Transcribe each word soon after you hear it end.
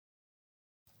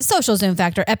Social Zoom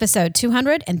Factor, episode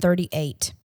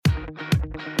 238.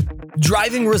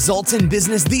 Driving results in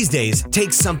business these days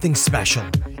takes something special.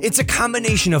 It's a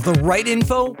combination of the right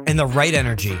info and the right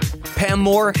energy. Pam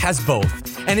Moore has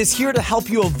both and is here to help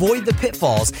you avoid the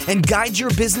pitfalls and guide your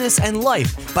business and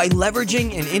life by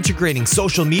leveraging and integrating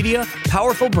social media,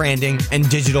 powerful branding, and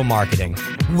digital marketing.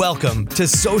 Welcome to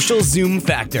Social Zoom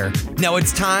Factor. Now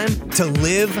it's time to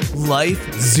live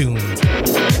life zoomed.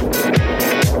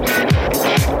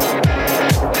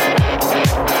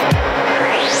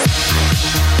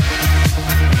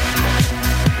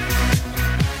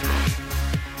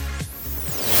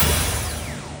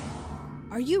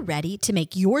 Are you ready to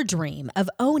make your dream of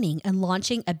owning and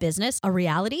launching a business a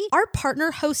reality? Our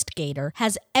partner HostGator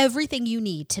has everything you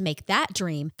need to make that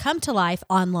dream come to life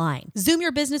online. Zoom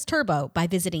your business turbo by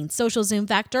visiting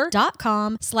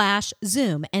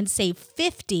socialzoomfactor.com/zoom and save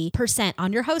 50%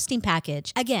 on your hosting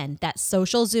package. Again, that's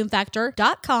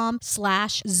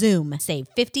socialzoomfactor.com/zoom. Save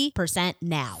 50%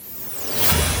 now.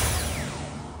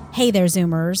 Hey there,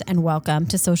 Zoomers, and welcome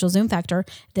to Social Zoom Factor.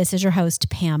 This is your host,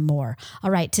 Pam Moore. All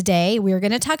right, today we're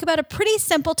going to talk about a pretty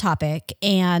simple topic,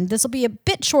 and this will be a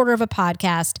bit shorter of a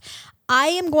podcast. I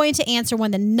am going to answer one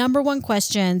of the number one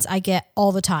questions I get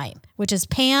all the time, which is,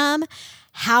 Pam,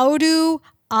 how do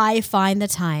I find the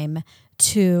time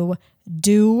to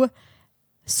do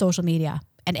social media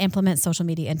and implement social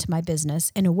media into my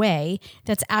business in a way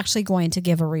that's actually going to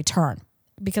give a return?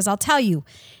 Because I'll tell you,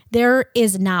 there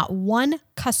is not one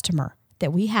customer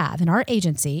that we have in our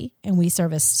agency, and we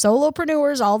service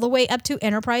solopreneurs all the way up to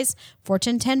enterprise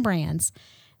Fortune 10 brands.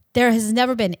 There has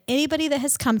never been anybody that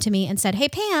has come to me and said, hey,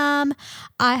 Pam,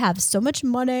 I have so much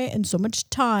money and so much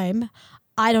time.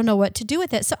 I don't know what to do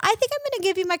with it. So I think I'm going to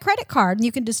give you my credit card and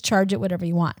you can just charge it whatever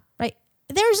you want, right?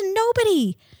 There's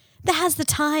nobody that has the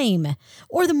time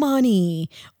or the money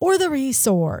or the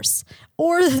resource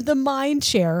or the mind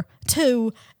share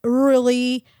to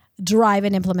really drive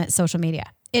and implement social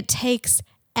media. It takes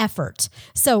effort.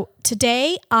 So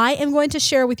today I am going to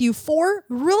share with you 4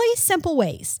 really simple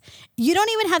ways. You don't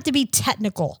even have to be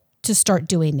technical to start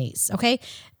doing these, okay?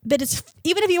 But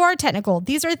even if you are technical,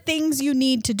 these are things you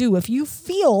need to do. If you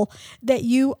feel that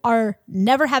you are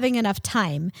never having enough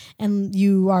time and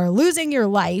you are losing your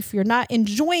life, you're not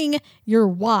enjoying your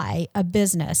why of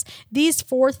business, these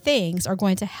 4 things are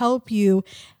going to help you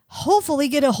hopefully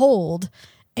get a hold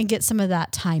and get some of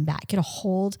that time back. Get a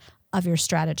hold of your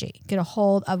strategy. Get a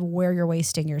hold of where you're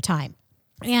wasting your time.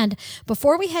 And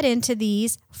before we head into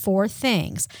these 4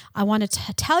 things, I want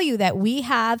to tell you that we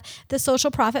have the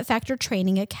Social Profit Factor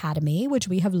Training Academy, which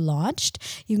we have launched.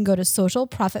 You can go to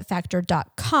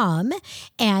socialprofitfactor.com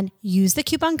and use the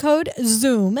coupon code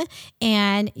ZOOM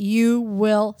and you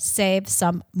will save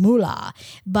some moolah.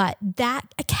 But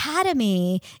that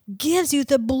academy gives you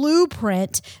the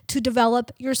blueprint to develop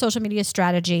your social media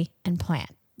strategy and plan.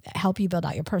 Help you build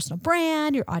out your personal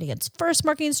brand, your audience first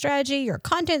marketing strategy, your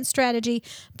content strategy,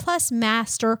 plus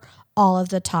master all of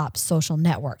the top social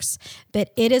networks.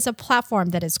 But it is a platform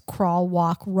that is crawl,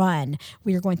 walk, run.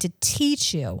 We are going to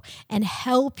teach you and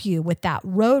help you with that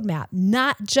roadmap,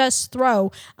 not just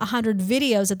throw 100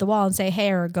 videos at the wall and say,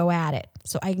 hey, or go at it.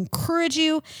 So I encourage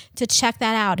you to check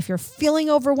that out. If you're feeling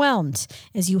overwhelmed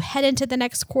as you head into the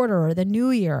next quarter or the new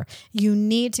year, you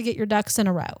need to get your ducks in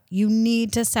a row. You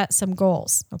need to set some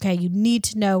goals, okay? You need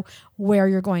to know where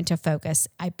you're going to focus.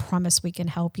 I promise we can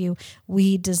help you.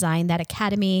 We designed that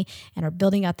academy and are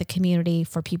building out the community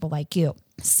for people like you.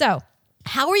 So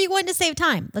how are you going to save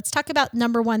time? Let's talk about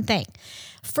number one thing.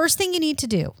 First thing you need to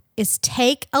do is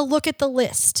take a look at the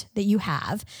list that you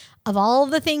have of all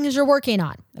the things you're working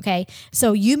on, okay?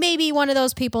 So you may be one of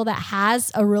those people that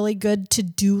has a really good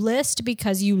to-do list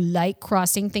because you like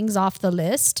crossing things off the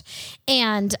list.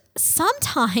 And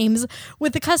sometimes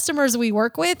with the customers we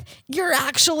work with, you're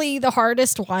actually the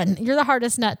hardest one. You're the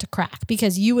hardest nut to crack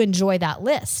because you enjoy that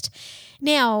list.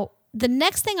 Now, the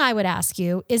next thing I would ask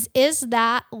you is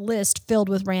that list filled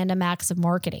with random acts of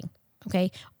marketing?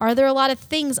 Okay. Are there a lot of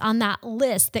things on that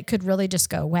list that could really just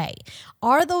go away?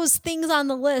 Are those things on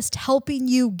the list helping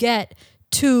you get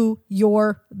to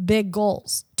your big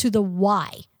goals, to the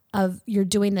why of you're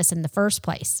doing this in the first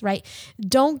place, right?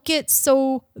 Don't get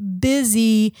so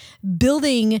busy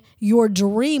building your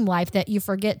dream life that you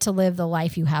forget to live the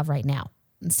life you have right now.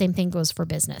 And same thing goes for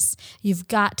business. You've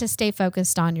got to stay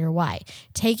focused on your why.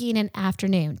 Taking an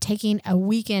afternoon, taking a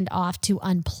weekend off to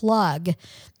unplug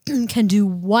can do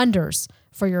wonders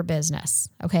for your business,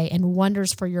 okay? And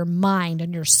wonders for your mind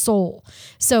and your soul.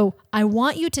 So I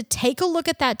want you to take a look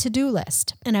at that to-do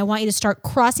list and I want you to start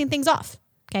crossing things off.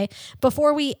 Okay,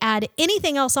 before we add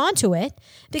anything else onto it,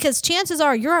 because chances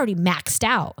are you're already maxed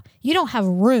out. You don't have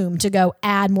room to go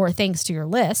add more things to your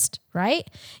list, right?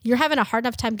 You're having a hard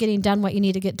enough time getting done what you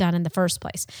need to get done in the first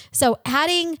place. So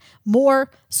adding more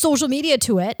social media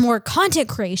to it, more content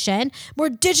creation, more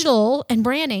digital and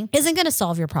branding isn't going to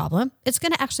solve your problem. It's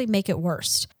going to actually make it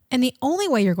worse. And the only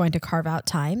way you're going to carve out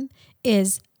time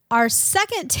is our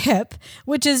second tip,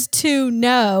 which is to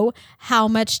know how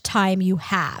much time you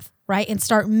have, right? And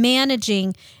start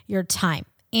managing your time.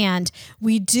 And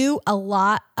we do a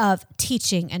lot of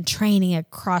teaching and training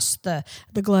across the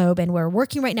globe. And we're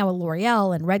working right now with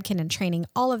L'Oreal and Redken and training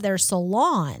all of their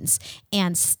salons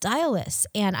and stylists.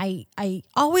 And I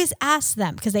always ask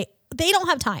them, because they don't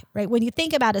have time, right? When you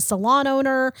think about a salon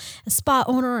owner, a spa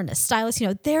owner, and a stylist,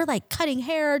 they're like cutting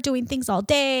hair, doing things all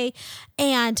day.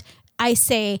 And I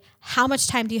say, how much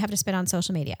time do you have to spend on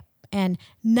social media? And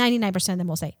 99% of them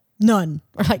will say, none,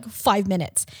 or like 5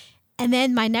 minutes. And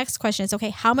then my next question is,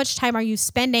 okay, how much time are you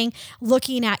spending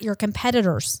looking at your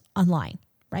competitors online,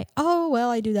 right? Oh, well,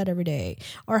 I do that every day.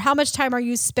 Or how much time are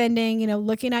you spending,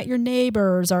 looking at your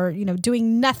neighbors or,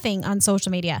 doing nothing on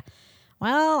social media?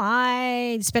 Well,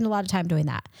 I spend a lot of time doing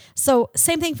that. So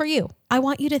same thing for you. I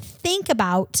want you to think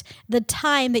about the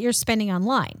time that you're spending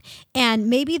online. And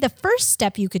maybe the first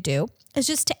step you could do is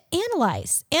just to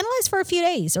analyze for a few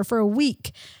days or for a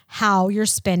week how you're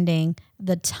spending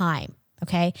the time.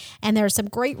 Okay. And there are some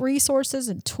great resources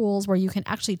and tools where you can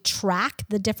actually track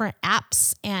the different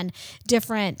apps and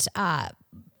different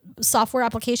software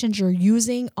applications you're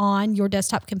using on your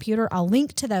desktop computer. I'll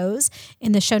link to those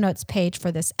in the show notes page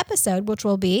for this episode, which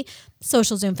will be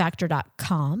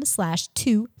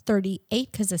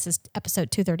socialzoomfactor.com/238, because this is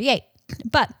episode 238.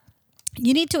 But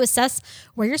you need to assess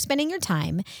where you're spending your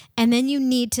time, and then you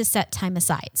need to set time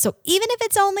aside. So even if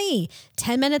it's only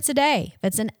 10 minutes a day, if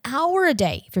it's an hour a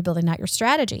day, if you're building out your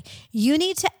strategy, you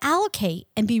need to allocate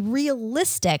and be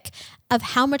realistic of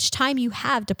how much time you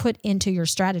have to put into your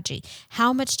strategy,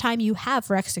 how much time you have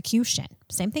for execution.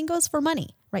 Same thing goes for money,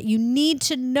 right? You need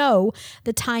to know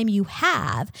the time you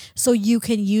have so you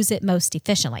can use it most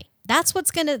efficiently. That's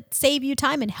what's going to save you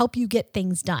time and help you get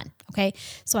things done. Okay.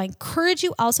 So I encourage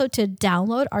you also to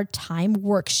download our time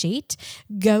worksheet.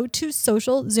 Go to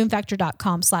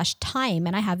socialzoomfactor.com/time.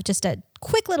 And I have just a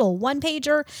quick little one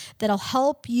pager that'll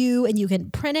help you, and you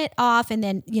can print it off and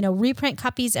then, reprint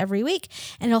copies every week.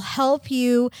 And it'll help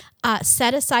you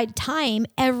set aside time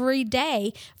every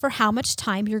day for how much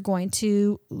time you're going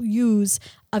to use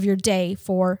of your day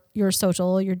for your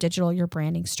social, your digital, your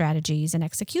branding strategies and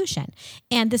execution.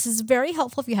 And this is very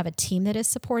helpful if you have a team that is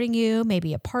supporting you,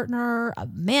 maybe a partner, a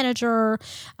manager,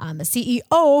 a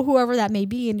CEO, whoever that may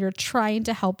be, and you're trying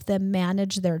to help them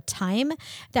manage their time.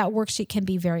 That worksheet can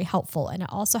be very helpful. And it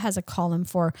also has a column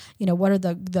for, what are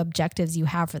the objectives you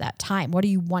have for that time? What are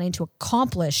you wanting to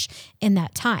accomplish in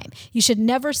that time? You should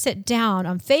never sit down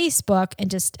on Facebook and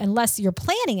just, unless you're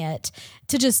planning it,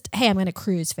 to just, hey, I'm going to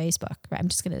cruise Facebook, right? I'm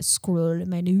just going to scroll in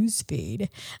my news feed.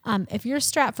 If you're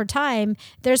strapped for time,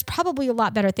 there's probably a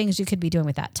lot better things you could be doing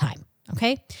with that time.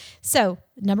 Okay. So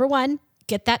number one,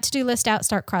 get that to-do list out,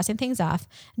 start crossing things off.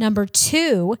 Number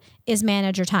two is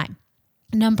manage your time.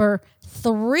 Number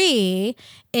three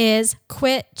is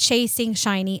quit chasing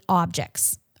shiny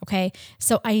objects. Okay.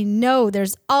 So I know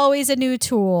there's always a new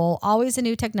tool, always a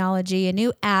new technology, a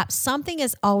new app, something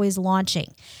is always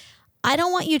launching. I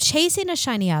don't want you chasing a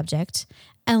shiny object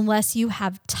unless you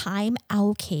have time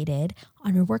allocated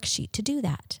on your worksheet to do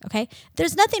that. Okay.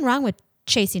 There's nothing wrong with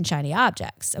chasing shiny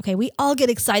objects. Okay. We all get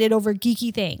excited over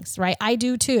geeky things, right? I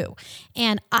do too.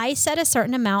 And I set a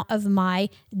certain amount of my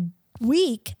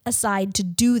week aside to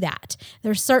do that.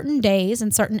 There's certain days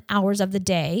and certain hours of the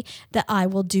day that I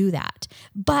will do that.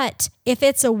 But if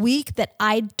it's a week that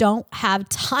I don't have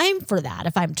time for that,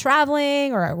 if I'm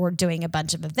traveling or we're doing a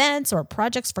bunch of events or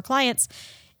projects for clients,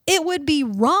 it would be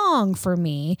wrong for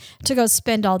me to go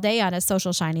spend all day on a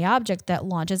social shiny object that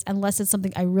launches unless it's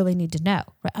something I really need to know.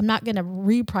 Right? I'm not going to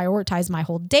reprioritize my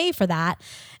whole day for that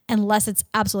unless it's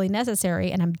absolutely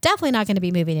necessary. And I'm definitely not going to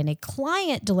be moving any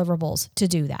client deliverables to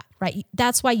do that, right?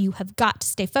 That's why you have got to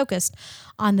stay focused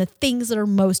on the things that are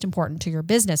most important to your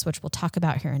business, which we'll talk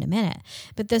about here in a minute.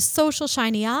 But the social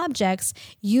shiny objects,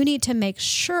 you need to make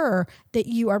sure that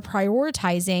you are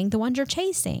prioritizing the ones you're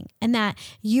chasing and that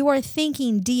you are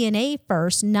thinking DNA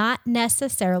first, not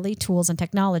necessarily tools and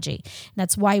technology. And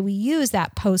that's why we use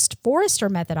that Post-Forrester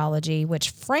methodology, which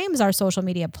frames our social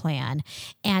media plan.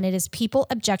 And it is people,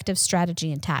 objective,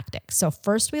 strategy, and tactics. So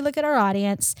first we look at our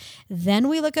audience, then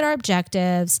we look at our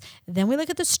objectives, then we look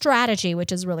at the strategy,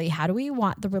 which is really how do we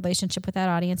want the relationship with that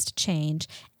audience to change?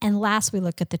 And last, we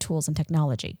look at the tools and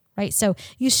technology, right? So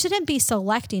you shouldn't be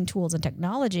selecting tools and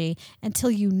technology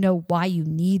until you know why you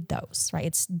need those, right?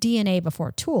 It's DNA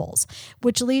before tools,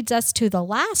 which leads us to the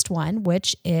last one,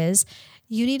 which is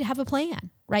you need to have a plan,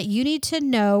 right? You need to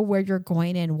know where you're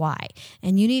going and why.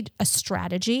 And you need a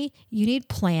strategy, you need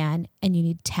plan, and you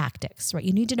need tactics, right?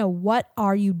 You need to know what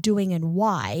are you doing and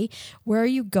why, where are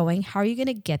you going, how are you going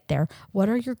to get there, what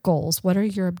are your goals, what are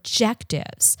your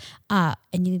objectives, and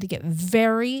you need to get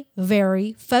very,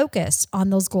 very focused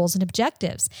on those goals and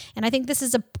objectives. And I think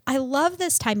I love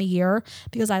this time of year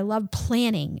because I love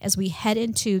planning as we head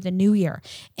into the new year.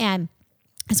 And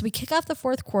as we kick off the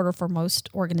fourth quarter for most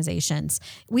organizations,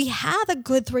 we have a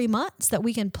good 3 months that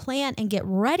we can plan and get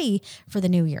ready for the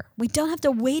new year. We don't have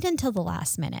to wait until the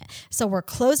last minute. So we're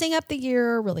closing up the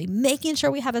year, really making sure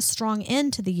we have a strong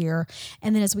end to the year.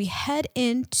 And then as we head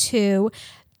into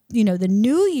the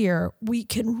new year, we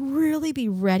can really be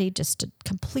ready just to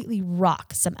completely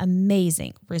rock some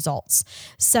amazing results.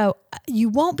 So you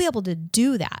won't be able to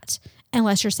do that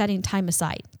unless you're setting time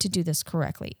aside to do this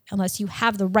correctly, unless you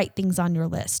have the right things on your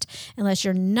list, unless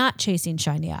you're not chasing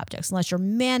shiny objects, unless you're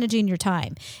managing your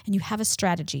time and you have a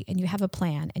strategy and you have a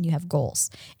plan and you have goals.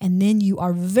 And then you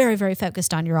are very, very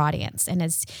focused on your audience. And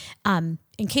as in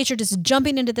case you're just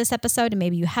jumping into this episode and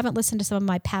maybe you haven't listened to some of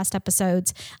my past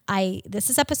episodes, this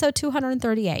is episode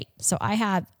 238. So I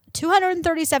have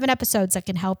 237 episodes that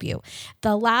can help you.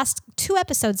 The last 2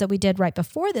 episodes that we did right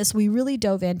before this, we really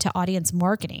dove into audience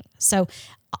marketing. So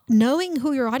knowing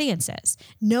who your audience is,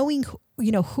 knowing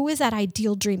who is that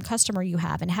ideal dream customer you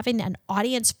have, and having an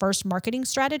audience first marketing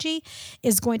strategy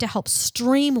is going to help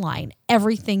streamline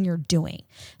everything you're doing.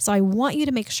 So I want you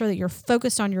to make sure that you're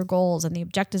focused on your goals and the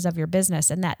objectives of your business,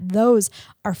 and that those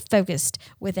are focused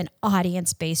with an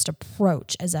audience-based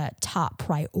approach as a top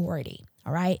priority.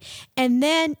 All right. And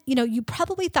then, you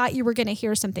probably thought you were going to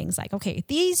hear some things like, okay,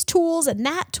 these tools and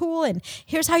that tool, and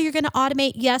here's how you're going to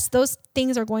automate. Yes, those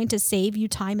things are going to save you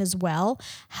time as well.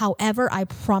 However, I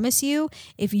promise you,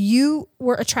 if you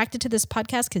were attracted to this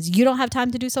podcast because you don't have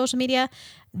time to do social media,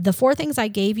 the 4 things I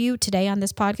gave you today on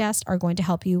this podcast are going to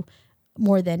help you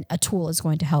more than a tool is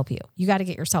going to help you. You got to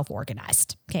get yourself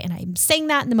organized. Okay. And I'm saying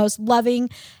that in the most loving,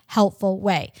 helpful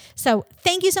way. So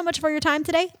thank you so much for your time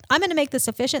today. I'm going to make this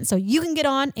efficient so you can get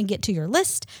on and get to your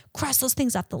list, cross those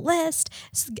things off the list,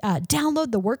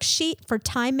 download the worksheet for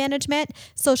time management,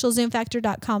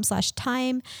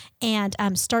 socialzoomfactor.com/time, and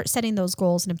start setting those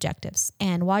goals and objectives.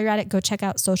 And while you're at it, go check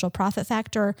out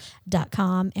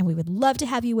socialprofitfactor.com. And we would love to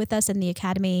have you with us in the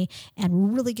academy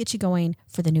and really get you going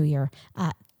for the new year.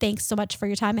 Thanks so much for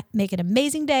your time. Make an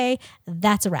amazing day.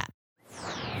 That's a wrap.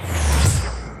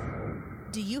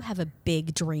 Do you have a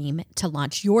big dream to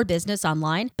launch your business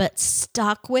online, but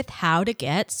stuck with how to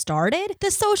get started?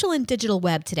 The social and digital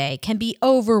web today can be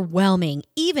overwhelming,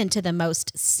 even to the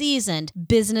most seasoned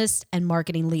business and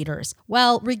marketing leaders.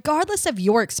 Well, regardless of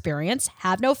your experience,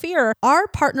 have no fear. Our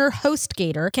partner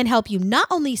HostGator can help you not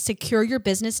only secure your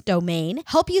business domain,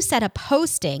 help you set up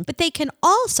hosting, but they can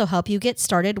also help you get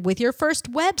started with your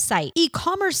first website,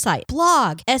 e-commerce site,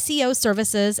 blog, SEO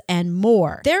services, and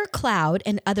more. Their cloud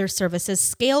and other services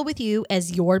scale with you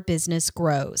as your business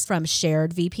grows. From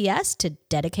shared VPS to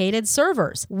dedicated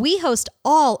servers, we host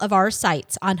all of our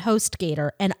sites on HostGator,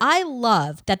 and I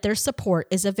love that their support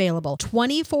is available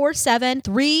 24/7,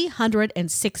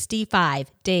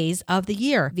 365 days of the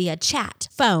year via chat,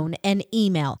 phone, and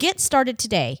email. Get started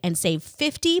today and save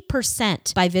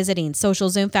 50% by visiting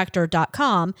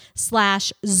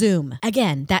socialzoomfactor.com/Zoom.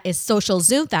 Again, that is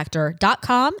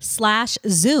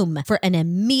socialzoomfactor.com/Zoom for an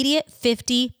immediate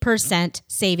 50%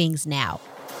 savings now.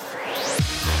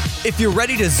 If you're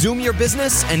ready to Zoom your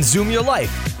business and Zoom your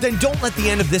life, then don't let the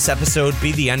end of this episode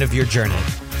be the end of your journey.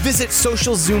 Visit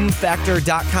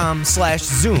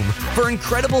socialzoomfactor.com/Zoom for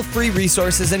incredible free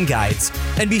resources and guides.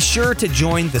 And be sure to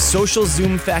join the Social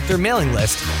Zoom Factor mailing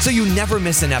list so you never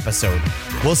miss an episode.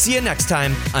 We'll see you next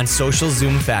time on Social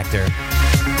Zoom Factor.